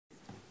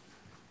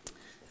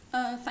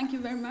Thank you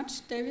very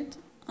much, David.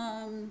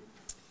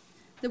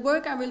 The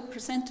work I will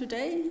present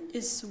today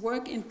is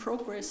work in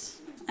progress,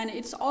 and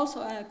it's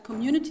also a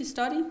community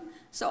study,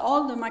 so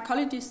all the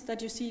mycologists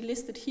that you see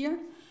listed here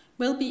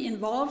will be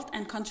involved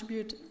and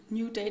contribute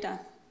new data.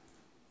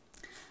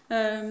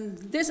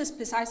 This is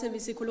Pezizomycetes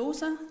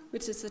vesiculosa,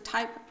 which is a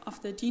type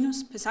of the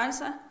genus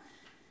Pezizomycetes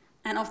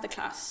and of the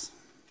class.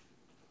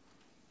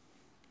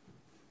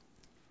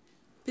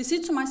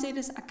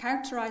 Pezizomycetes are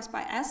characterized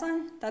by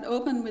asci that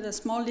open with a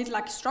small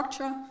lid-like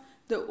structure,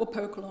 the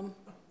operculum.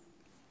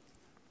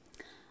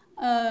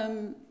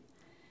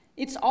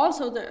 It's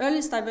also the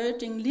earliest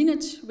diverging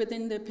lineage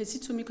within the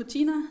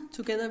Pezizomycetes,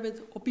 together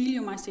with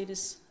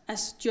Phylogenetic.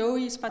 As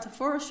Joey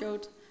Spatafora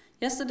showed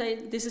yesterday,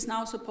 this is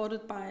now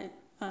supported by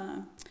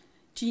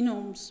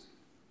genomes.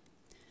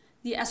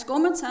 The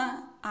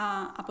ascomata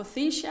are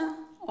apothecia,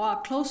 or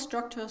are closed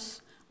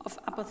structures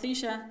of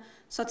apothecia,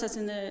 such as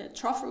in the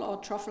truffle or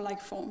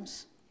truffle-like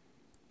forms.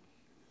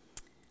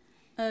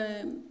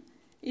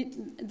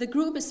 The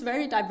group is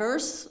very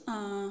diverse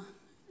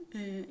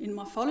in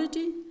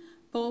morphology,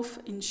 both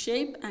in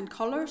shape and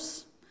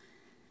colors,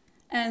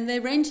 and they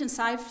range in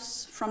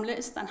size from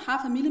less than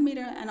 0.5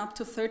 millimeter and up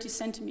to 30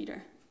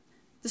 centimeter.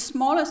 The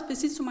smallest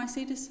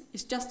Pezizomycetes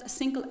is just a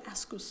single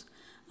ascus,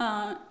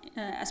 a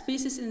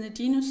species in the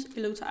genus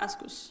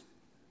Elutoascus.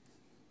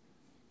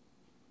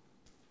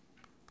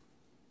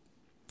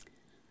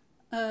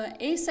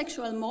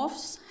 Asexual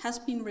morphs has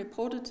been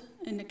reported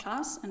in the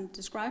class and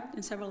described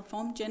in several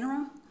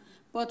genera,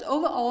 but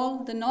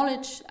overall the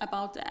knowledge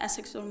about the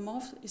asexual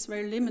morph is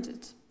very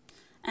limited.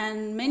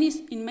 And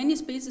in many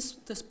species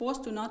the spores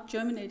do not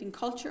germinate in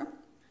culture.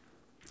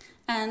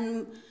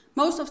 And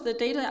most of the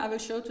data I will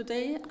show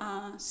today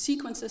are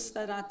sequences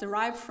that are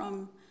derived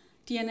from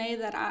DNA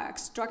that are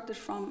extracted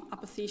from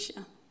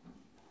apothecia.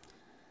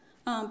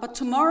 But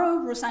tomorrow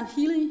Rosanne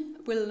Healy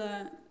will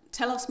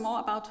tell us more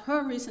about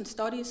her recent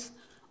studies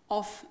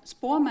of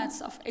spore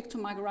mats of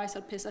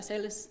ectomycorrhizal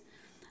Pezizales,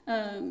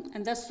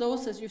 and that's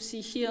those as you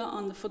see here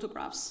on the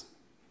photographs.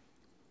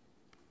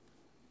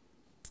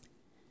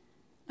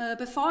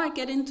 Before I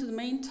get into the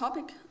main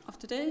topic of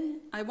today,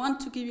 I want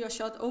to give you a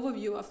short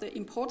overview of the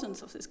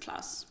importance of this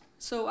class.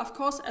 So, of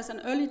course, as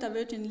an early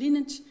divergent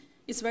lineage,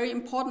 it's very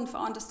important for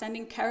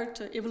understanding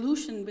character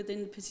evolution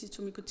within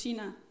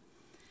Pezizomycetes.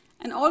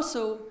 And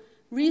also,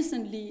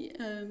 recently,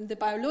 the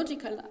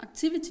biological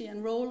activity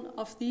and role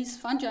of these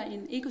fungi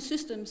in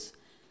ecosystems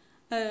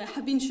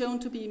have been shown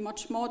to be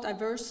much more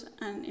diverse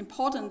and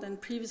important than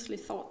previously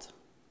thought.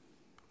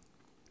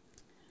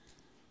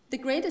 The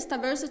greatest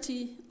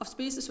diversity of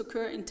species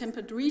occur in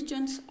temperate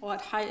regions or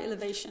at high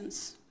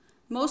elevations.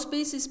 Most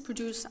species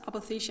produce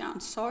apothecia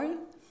on soil,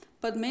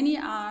 but many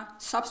are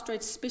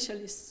substrate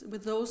specialists,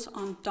 with those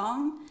on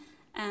dung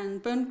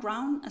and burnt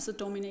ground as the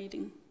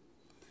dominating.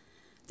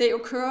 They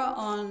occur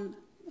on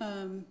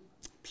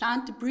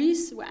plant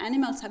debris where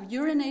animals have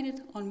urinated,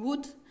 on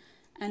wood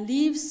and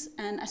leaves,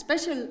 and a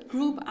special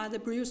group are the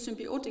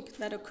bryosymbiotic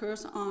that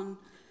occurs on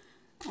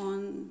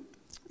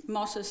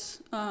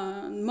mosses,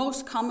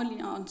 most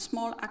commonly on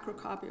small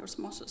acrocarpious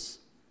mosses.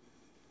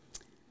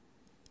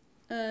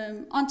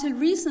 Until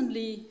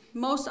recently,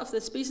 most of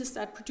the species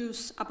that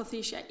produce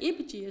apothecia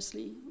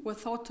epigenously were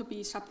thought to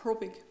be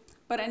saprobic,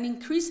 but an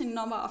increasing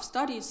number of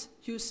studies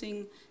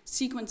using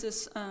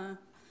sequences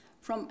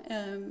from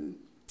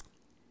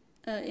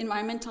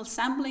environmental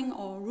sampling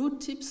or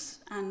root tips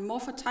and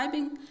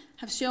morphotyping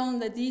have shown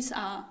that these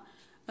are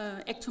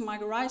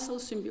ectomycorrhizal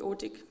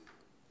symbiotic.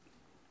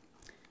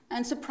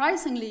 And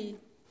surprisingly,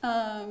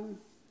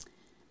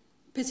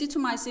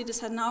 Pezizomycetes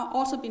have now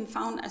also been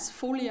found as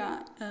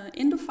foliar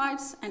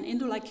endophytes and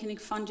endolycinic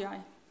fungi.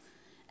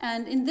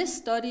 And in this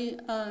study,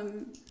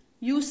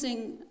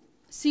 using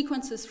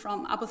sequences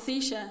from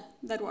apothecia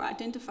that were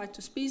identified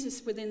to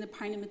species within the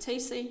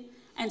Phylogenetic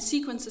and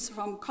sequences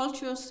from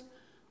cultures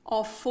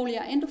of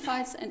foliar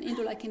endophytes and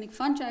endolycinic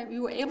fungi, we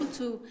were able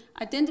to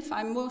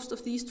identify most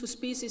of these two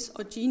species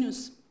or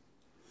genus.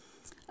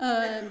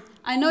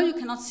 I know you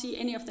cannot see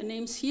any of the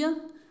names here,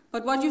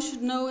 but what you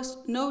should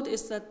note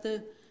is that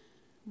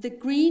the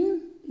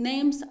green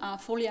names are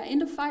foliar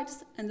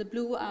endophytes and the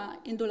blue are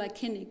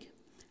endolycinic.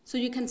 So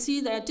you can see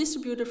they are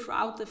distributed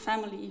throughout the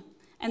family,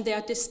 and they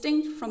are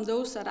distinct from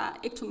those that are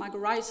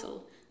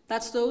ectomycorrhizal.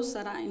 That's those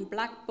that are in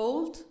black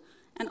bold,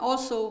 and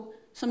also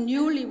some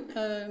newly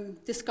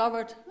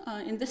discovered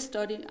in this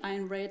study are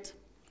in red.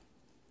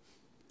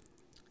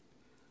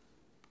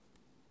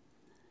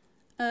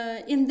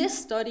 In this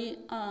study,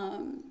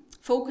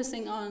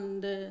 focusing on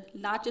the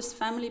largest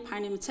family,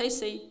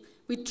 Phylogenetic,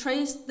 we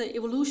traced the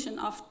evolution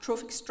of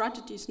trophic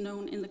strategies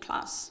known in the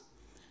class.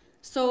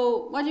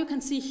 So what you can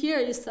see here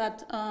is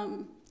that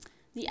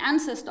the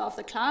ancestor of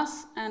the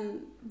class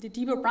and the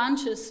deeper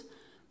branches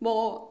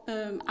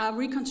are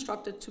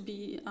reconstructed to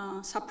be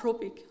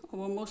saprobic,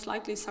 or most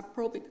likely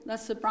saprobic.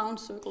 That's the brown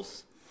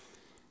circles.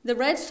 The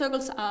red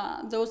circles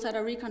are those that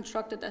are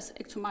reconstructed as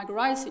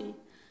ectomycorrhizae.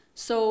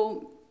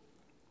 So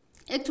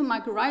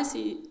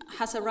ectomycorrhizae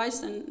has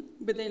arisen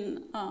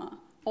within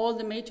all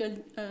the major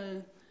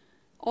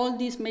all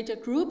these major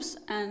groups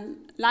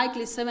and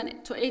likely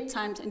 7 to 8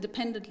 times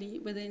independently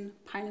within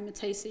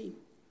Phylogenetic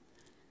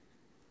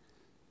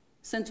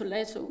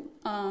centrolato.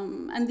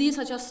 And these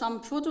are just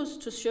some photos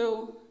to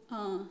show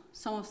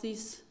some of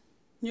these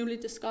newly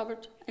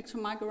discovered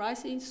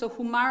ectomycorrhizae. So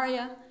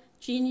Humaria,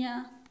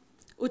 Genia,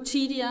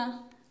 Otidia,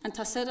 and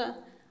Tassetta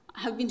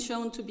have been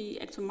shown to be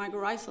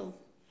ectomycorrhizal.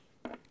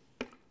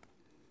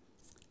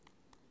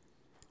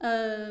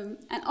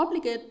 An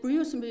obligate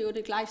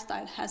bryosymbiotic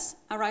lifestyle has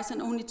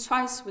arisen only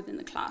twice within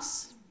the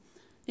class.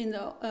 In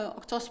the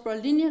Octospora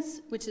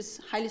lineage, which is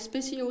highly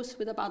speciose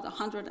with about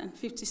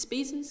 150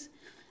 species,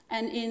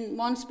 and in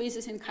one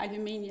species in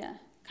Chylomania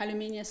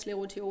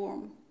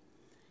sclerotiorum.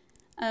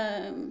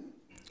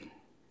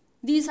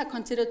 These are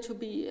considered to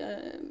be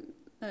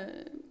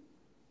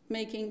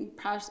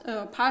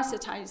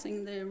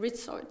parasitizing the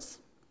rhizoids.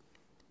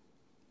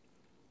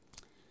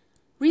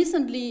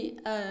 Recently,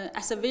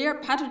 a severe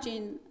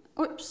pathogen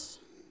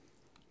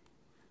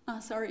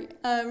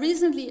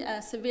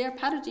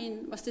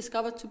was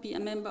discovered to be a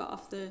member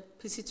of the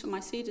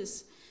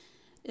Pezizomycetes,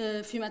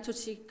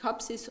 Phylogenetic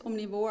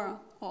omnivora,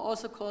 or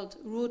also called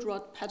root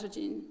rot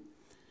pathogen.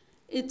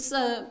 It's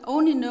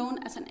only known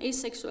as an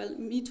asexual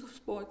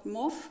metasporic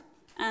morph,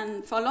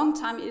 and for a long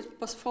time it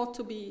was thought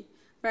to be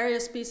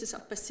various species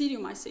of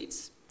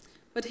Pezizomycetes.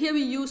 But here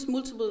we use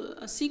multiple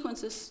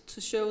sequences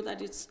to show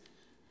that it's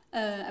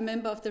a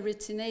member of the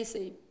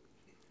Ricinaceae.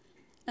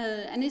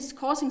 And it's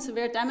causing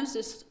severe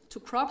damages to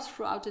crops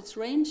throughout its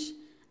range,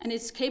 and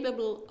it's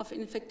capable of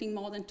infecting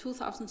more than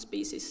 2,000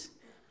 species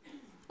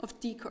of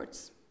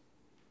dicots.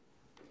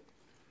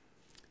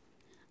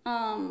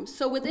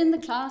 So within the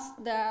class,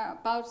 there are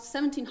about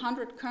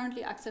 1,700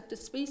 currently accepted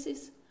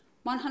species,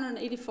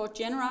 184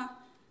 genera,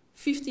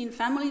 15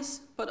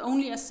 families, but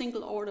only a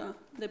single order,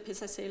 the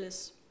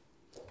Pezizales.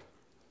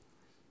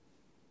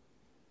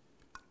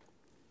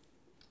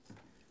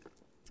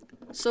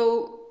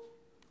 So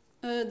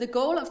the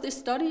goal of this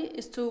study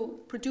is to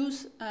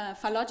produce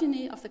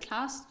phylogeny of the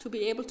class to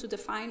be able to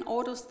define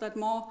orders that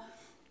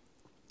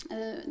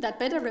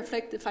better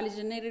reflect the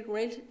phylogenetic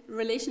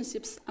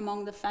relationships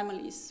among the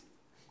families.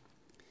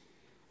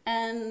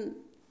 And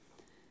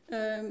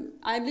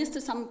I've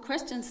listed some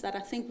questions that I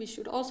think we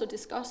should also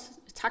discuss: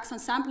 taxon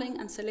sampling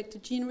and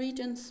selected gene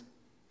regions.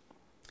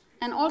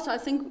 And also I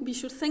think we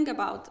should think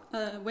about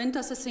when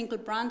does a single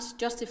branch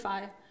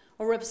justify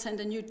or represent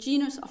a new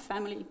genus or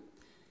family?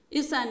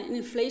 Is there an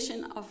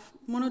inflation of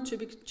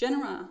monotypic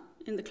genera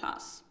in the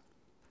class?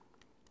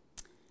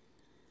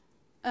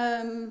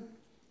 To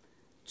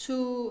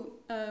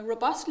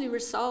robustly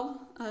resolve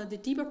the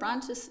deeper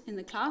branches in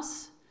the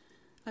class,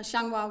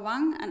 Xianghua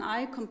Wang and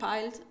I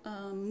compiled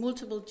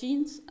multiple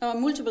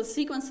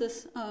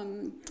sequences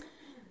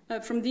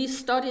from these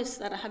studies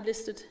that I have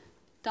listed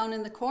down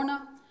in the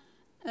corner,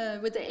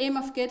 with the aim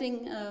of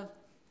getting a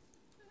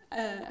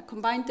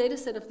combined data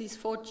set of these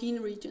 4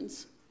 gene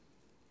regions.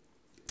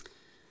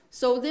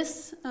 So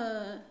this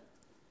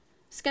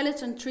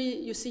skeleton tree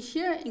you see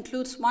here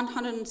includes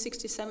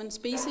 167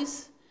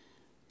 species,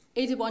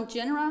 81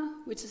 genera,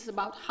 which is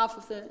about half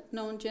of the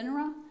known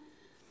genera,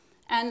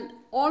 and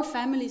all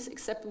families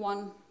except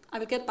one. I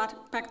will get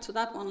back to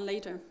that one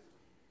later.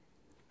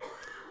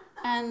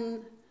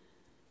 And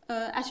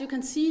as you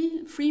can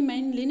see, 3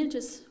 main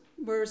lineages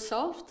were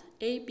resolved,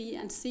 A, B,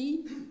 and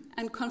C,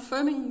 and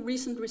confirming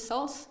recent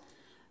results,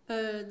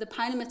 the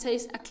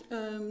Phylogenetic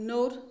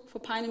node for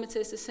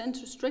Phylogenetic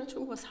centro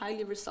stricto was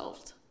highly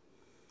resolved.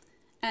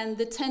 And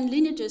the 10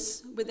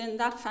 lineages within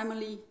that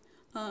family,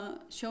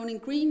 shown in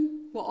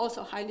green, were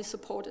also highly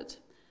supported.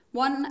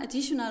 One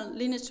additional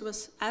lineage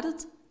was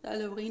added, the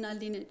Alorina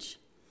lineage.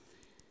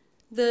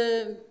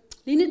 The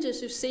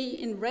lineages you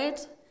see in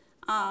red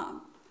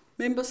are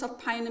members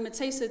of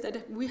Phylogenetic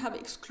that we have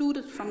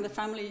excluded from the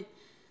family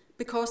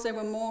because they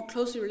were more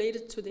closely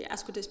related to the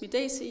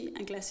Ascodesmidaceae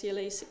and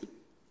Glacialaceae.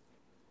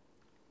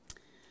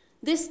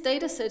 This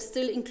data set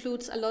still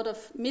includes a lot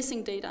of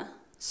missing data.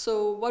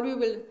 So what we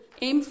will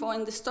aim for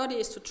in the study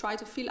is to try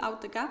to fill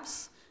out the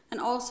gaps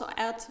and also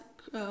add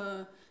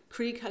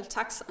critical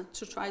taxa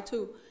to try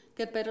to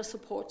get better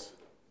support.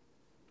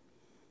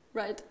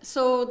 Right,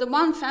 so the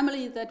one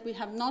family that we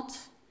have not,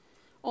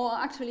 or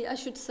actually I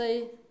should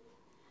say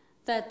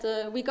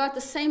that we got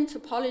the same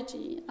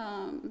topology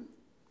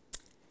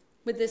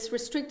with this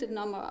restricted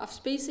number of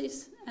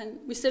species, and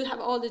we still have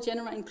all the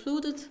genera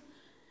included,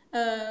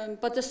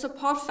 but the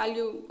support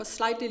value was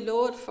slightly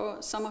lowered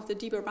for some of the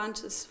deeper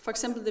branches. For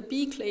example, the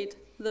B clade,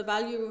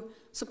 the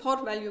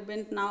support value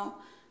went now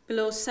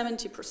below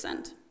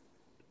 70%.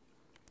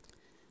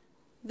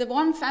 The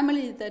one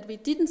family that we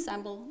didn't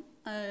sample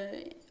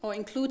or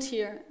include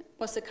here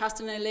was the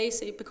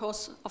Castanelaceae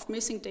because of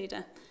missing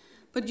data.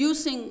 But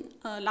using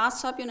a large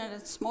subunit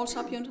and small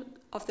subunit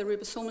of the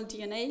ribosomal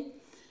DNA,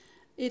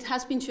 it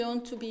has been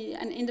shown to be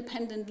an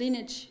independent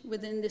lineage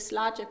within this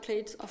larger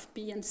clades of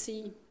B and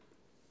C.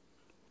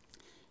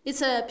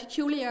 It's a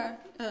peculiar,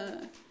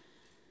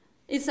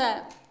 it's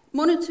a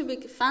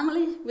monotypic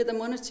family with a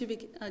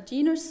monotypic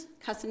genus,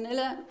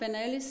 Castanella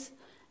venalis,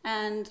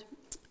 and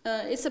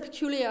It's a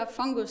peculiar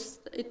fungus.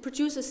 It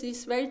produces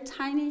these very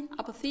tiny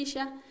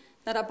apothecia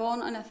that are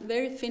born on a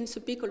very thin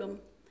subiculum,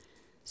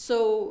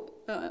 so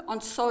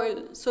on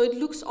soil. So it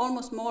looks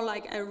almost more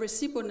like a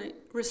resupinate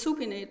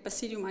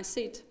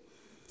Pezizomycete.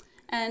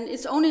 And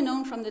it's only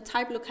known from the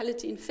type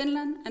locality in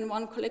Finland and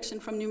one collection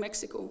from New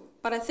Mexico.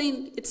 But I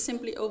think it's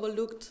simply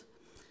overlooked.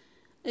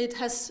 It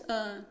has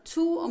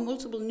 2 or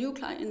multiple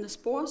nuclei in the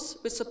spores,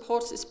 which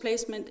supports its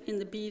placement in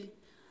the bee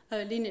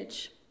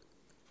lineage.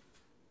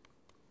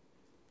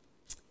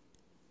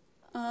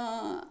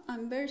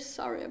 I'm very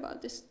sorry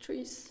about these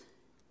trees.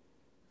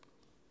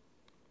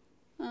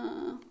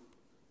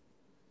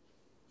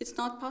 It's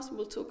not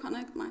possible to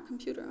connect my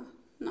computer.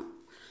 No.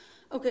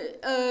 Okay.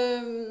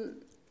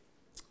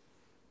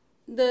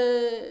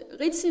 The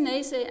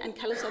Ricinaceae and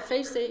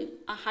Calliciphaceae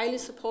are highly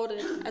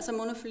supported as a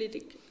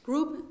monophyletic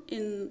group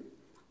in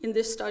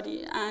this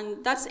study.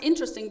 And that's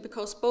interesting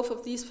because both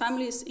of these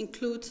families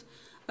include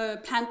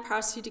plant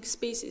parasitic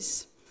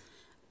species.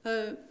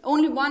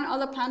 Only one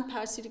other plant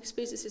parasitic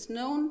species is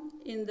known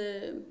in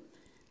the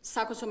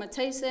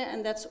Phylogenetic,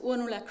 and that's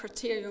Urnula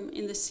criterium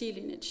in the C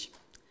lineage.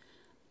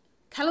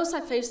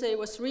 Calliciphaceae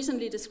was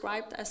recently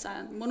described as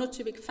a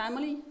monotypic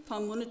family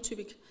from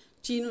monotypic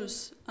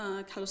genus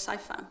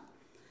Callicipha.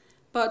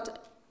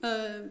 But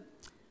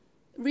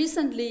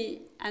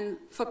recently, an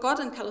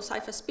forgotten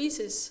Callicipha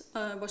species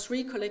was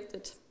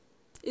recollected.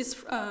 It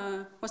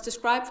was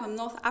described from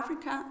North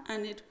Africa,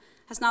 and it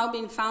has now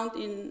been found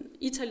in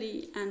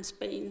Italy and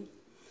Spain.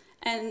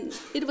 And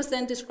it was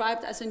then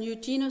described as a new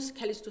genus,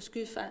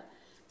 Callicistoscypha,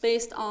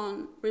 based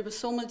on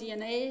ribosomal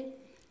DNA,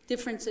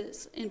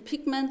 differences in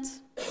pigment,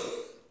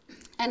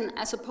 and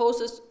as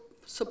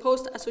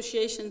supposed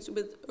associations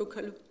with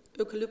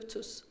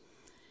eucalyptus.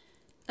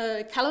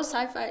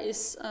 Callicipha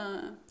is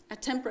a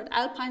temperate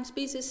alpine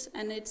species,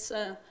 and its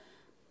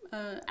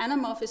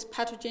anamorph is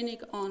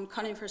pathogenic on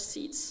coniferous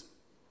seeds.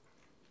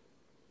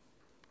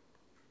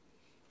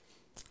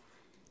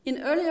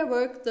 In earlier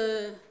work,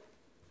 the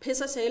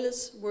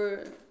Pezizomycetes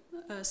were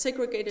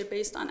segregated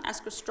based on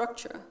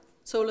ascostructure.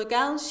 So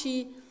Legal,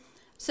 she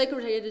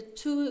segregated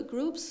 2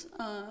 groups,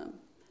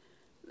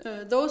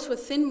 those with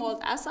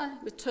thin-walled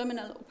asci with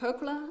terminal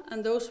opercula,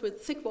 and those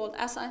with thick-walled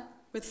asci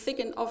with thick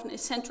and often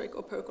eccentric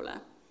opercula.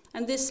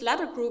 And this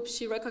latter group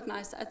she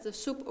recognized as the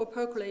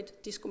suboperculate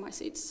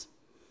Discomycetes.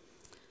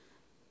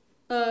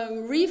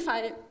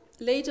 Refi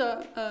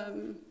later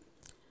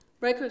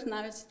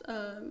recognized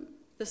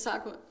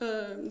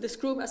this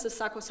group as a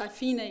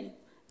Sarcocyphinae,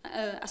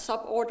 a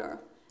suborder,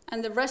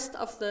 and the rest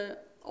of the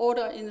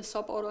order in the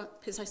suborder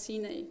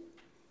Pezizinae.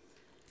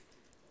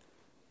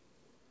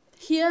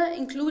 Here,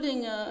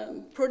 including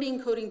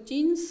protein-coding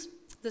genes,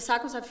 the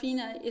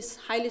Sarcocyphinae is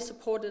highly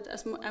supported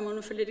as a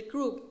monophyletic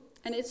group,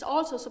 and it's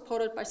also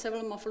supported by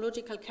several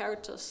morphological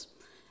characters.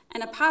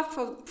 And apart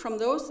from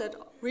those that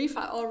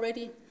Refi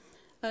already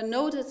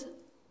noted,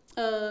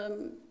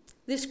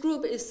 this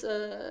group is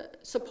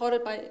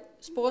supported by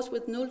spores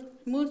with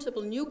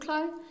multiple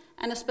nuclei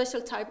and a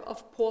special type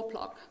of pore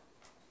plug.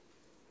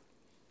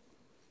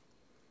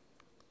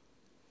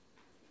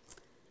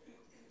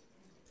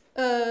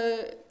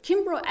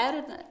 Kimbrough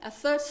added a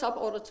 3rd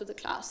suborder to the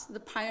class, the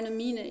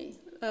Pioneminae,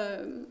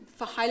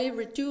 for highly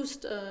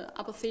reduced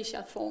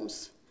apothecial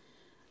forms.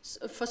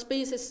 For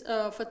species,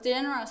 for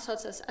genera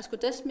such as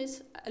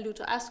Ascodesmis,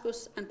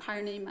 Alutoascus, and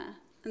Pionema.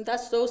 And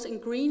that's those in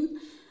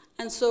green.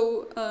 And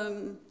so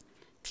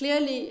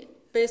clearly,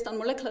 based on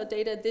molecular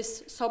data,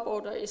 this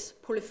suborder is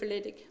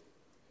polyphyletic.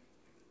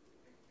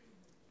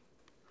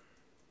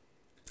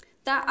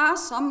 There are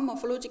some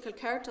morphological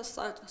characters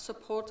that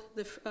support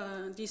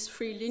these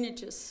 3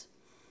 lineages.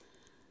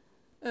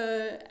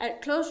 A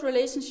close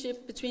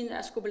relationship between the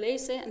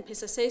Ascobalaceae and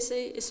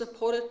Pezizomycetes is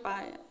supported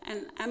by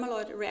an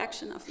amyloid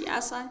reaction of the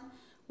asci,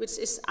 which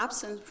is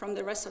absent from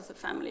the rest of the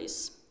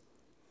families.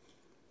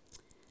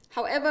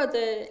 However,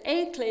 the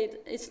A clade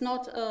is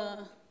not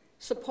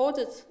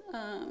supported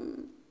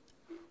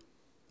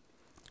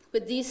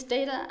with these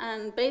data,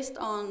 and based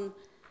on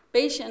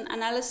Bayesian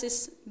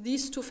analysis,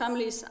 these 2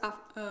 families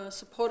are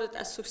supported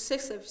as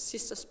successive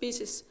sister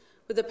species,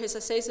 with the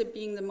Pezizomycetes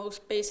being the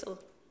most basal.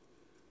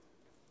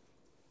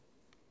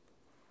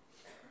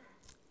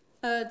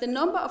 The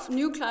number of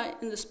nuclei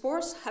in the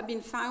spores have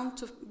been found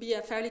to be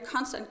a fairly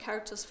constant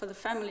characters for the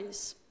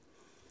families.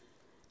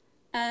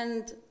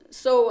 And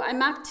so I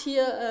marked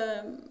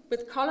here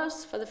with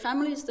colors for the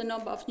families the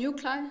number of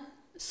nuclei.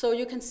 So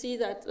you can see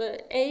that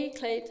the A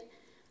clade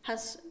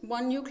has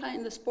 1 nuclei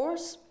in the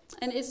spores,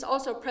 and it's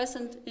also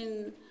present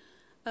in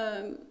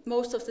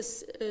most of the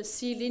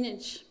C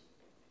lineage.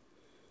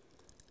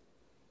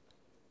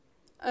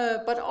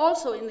 But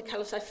also in the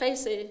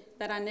Calliciphaceae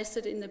that are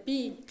nested in the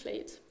B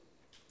clade.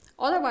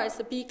 Otherwise,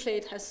 the B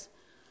clade has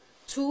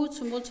 2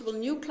 to multiple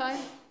nuclei,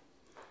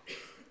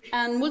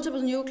 and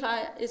multiple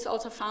nuclei is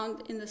also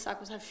found in the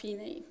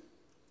Sarcocyphinae.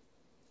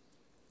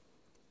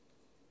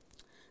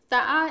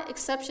 There are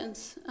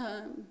exceptions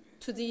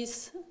to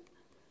these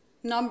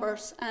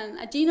numbers, and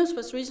a genus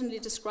was recently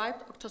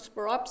described,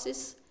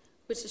 Octosporopsis,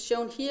 which is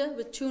shown here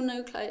with 2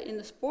 nuclei in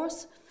the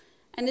spores,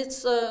 And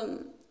it's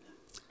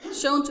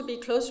shown to be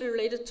closely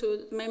related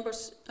to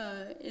members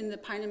in the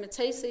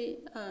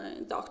Phylogenetic,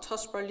 the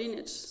Octospora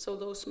lineage, so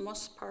those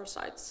moss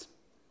parasites.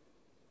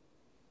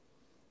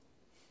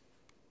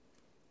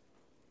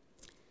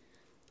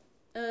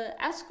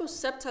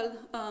 Ascoseptal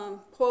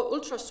poor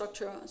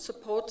ultrastructure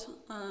support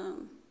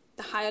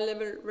the higher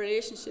level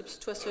relationships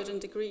to a certain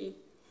degree.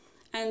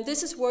 And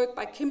this is work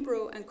by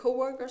Kimbrough and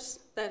co-workers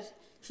that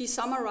he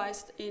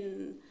summarized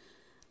in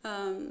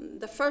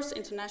the first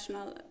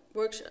international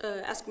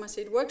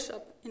Ascomycete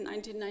workshop in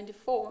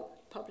 1994,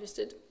 published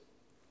it.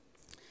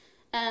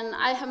 And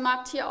I have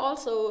marked here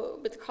also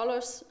with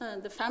colors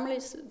the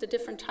families, the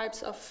different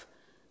types of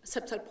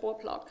septal pore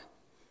plug.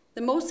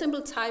 The most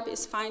simple type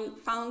is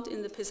found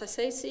in the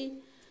Pezizomycetes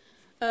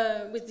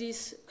with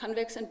these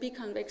convex and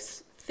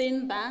biconvex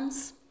thin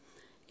bands.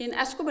 In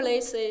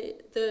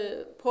Ascomycete,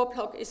 the pore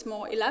plug is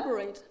more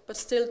elaborate, but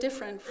still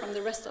different from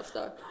the rest of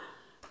the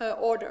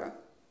order.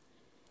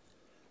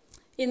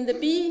 In the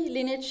B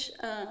lineage,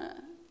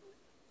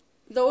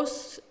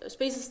 those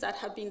species that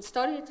have been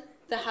studied,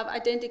 they have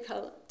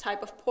identical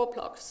type of pore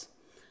plugs.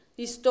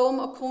 These dome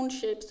or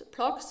cone-shaped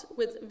plugs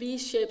with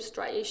V-shaped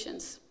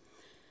striations.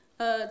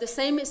 The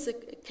same is the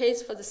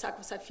case for the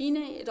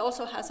Sarcosiphenae. It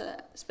also has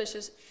a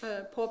special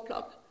pore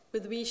plug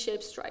with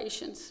V-shaped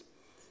striations.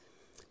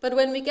 But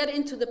when we get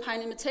into the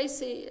Phylogenetic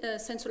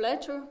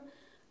sensulator,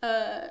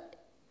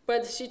 where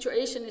the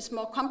situation is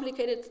more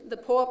complicated, the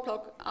pore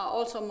plug are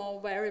also more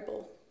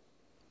variable.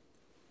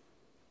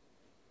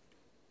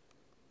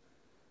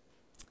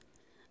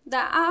 There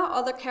are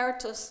other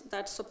characters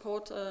that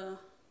support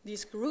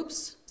these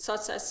groups,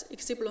 such as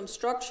excipulum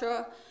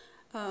structure,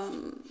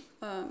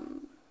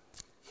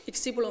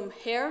 excipulum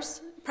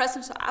hairs,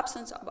 presence or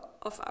absence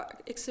of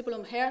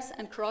excipulum hairs,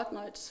 and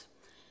carotenoids.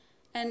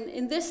 And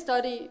in this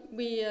study,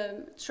 we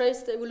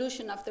traced the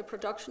evolution of the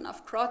production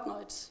of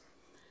carotenoids.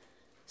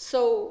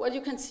 So what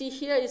you can see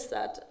here is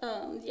that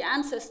the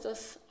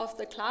ancestors of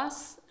the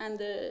class and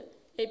the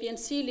A, B, and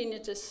C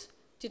lineages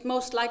did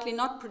most likely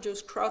not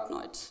produce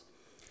carotenoids,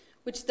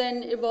 which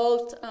then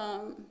evolved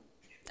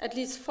at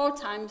least 4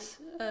 times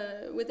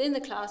within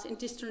the class in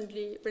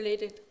distantly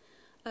related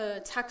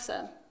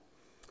taxa.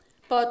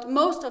 But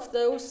most of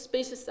those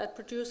species that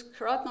produce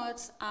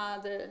carotenoids are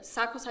the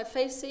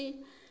Sarcosiphenae,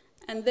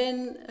 and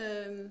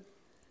then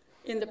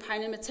in the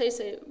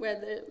Phylogenetic, where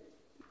the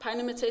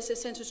Phylogenetic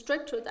sensu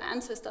stricto, the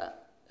ancestor,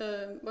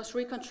 was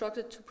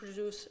reconstructed to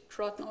produce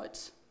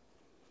carotenoids.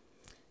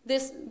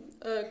 This,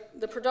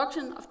 the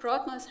production of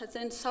carotenoids has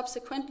then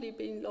subsequently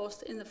been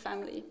lost in the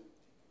family.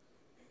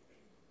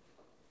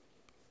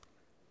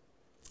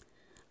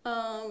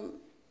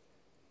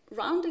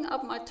 Rounding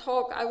up my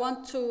talk, I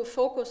want to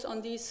focus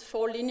on these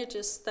 4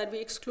 lineages that we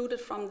excluded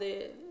from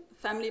the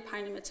family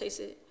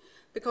Phylogenetic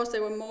because they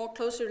were more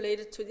closely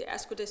related to the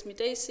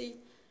Ascodesmidaceae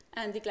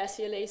and the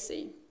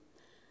Glacialaceae.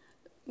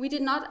 We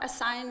did not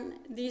assign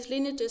these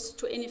lineages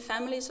to any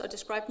families or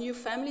describe new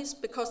families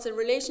because the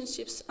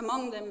relationships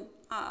among them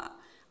are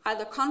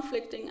either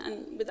conflicting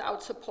and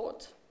without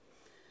support.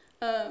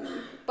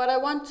 But I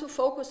want to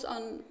focus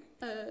on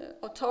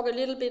or talk a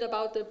little bit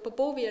about the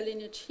Bobovia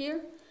lineage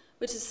here,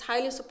 which is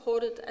highly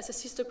supported as a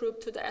sister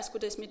group to the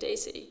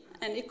Ascodesmidaceae,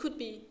 and it could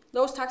be,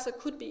 those taxa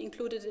could be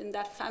included in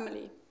that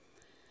family.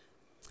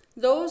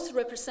 Those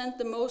represent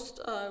the most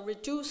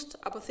reduced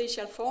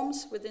apothecial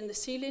forms within the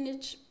C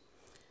lineage,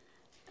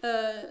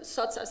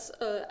 such as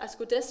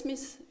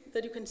Ascodesmis,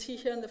 that you can see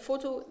here in the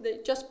photo. They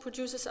just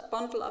produces a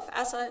bundle of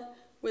asci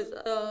with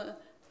a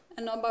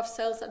number of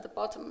cells at the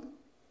bottom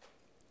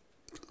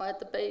or at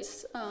the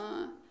base.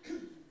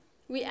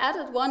 We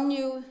added 1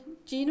 new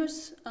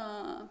genus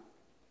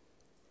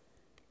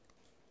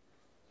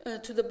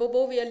to the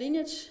Bobovia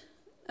lineage,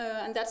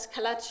 and that's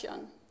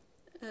Calachion.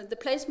 The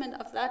placement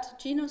of that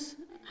genus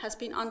has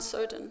been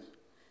uncertain.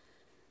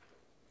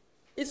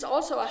 It's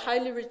also a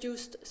highly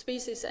reduced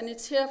species, and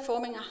it's here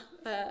forming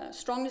a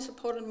strongly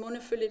supported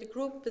monophyletic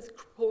group with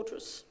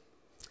Cropotus.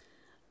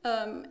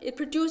 It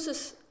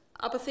produces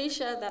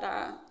apothecia that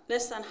are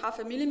less than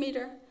 0.5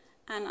 millimeter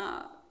and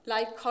are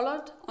light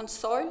colored on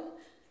soil,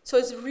 so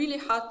it's really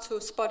hard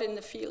to spot in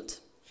the field.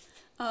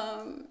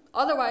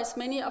 Otherwise,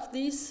 many of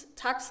these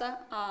taxa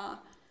are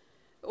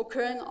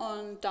occurring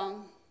on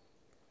dung.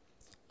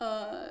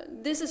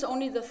 This is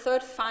only the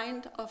 3rd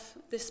find of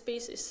this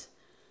species.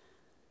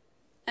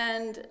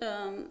 And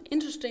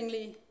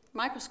interestingly,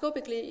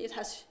 microscopically, it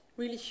has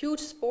really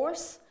huge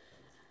spores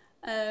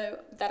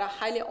that are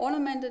highly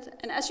ornamented.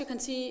 And as you can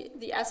see,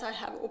 the asci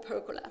have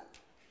opercula.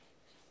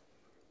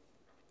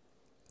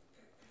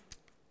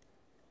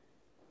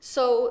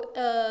 So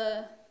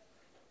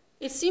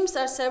it seems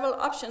there are several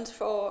options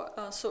for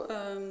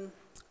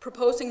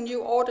proposing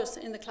new orders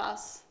in the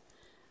class.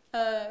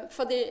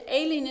 For the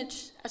A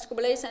lineage,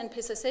 Ascobalesa and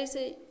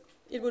Pezizomycetes,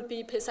 it would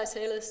be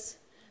Pezizales.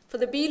 For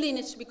the B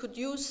lineage, we could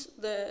use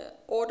the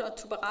order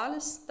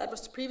Tuberalis that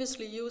was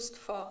previously used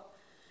for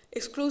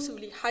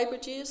exclusively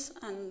Hybrigeas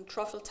and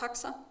truffle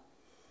taxa.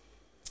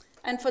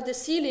 And for the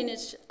C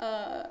lineage,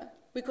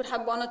 we could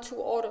have 1 or 2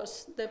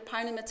 orders, the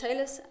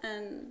Pyrometalis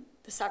and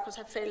the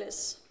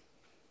Sarcosophalis.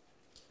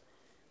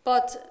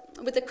 But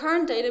with the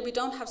current data, we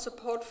don't have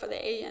support for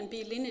the A and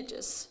B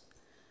lineages.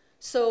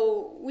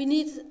 So we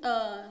need,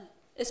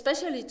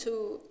 especially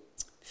to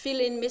fill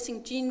in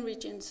missing gene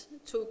regions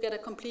to get a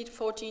complete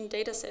 4-gene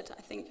data set,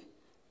 I think,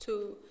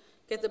 to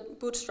get the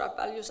bootstrap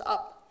values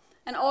up,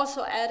 and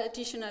also add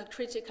additional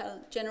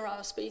critical genera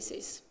or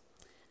species.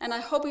 And I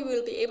hope we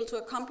will be able to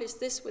accomplish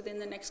this within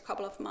the next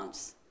couple of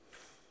months.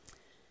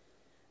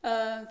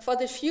 For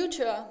the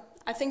future,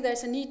 I think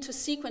there's a need to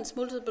sequence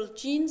multiple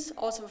genes,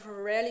 also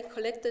for rarely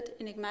collected,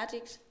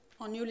 enigmatic,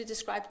 or newly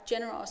described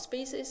genera or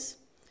species,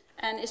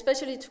 and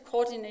especially to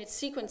coordinate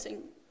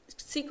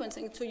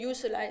sequencing to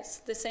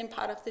utilize the same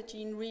part of the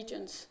gene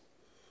regions.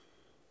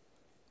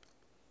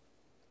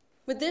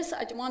 With this,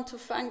 I want to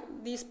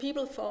thank these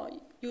people for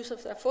use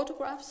of their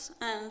photographs,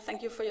 and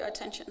thank you for your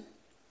attention.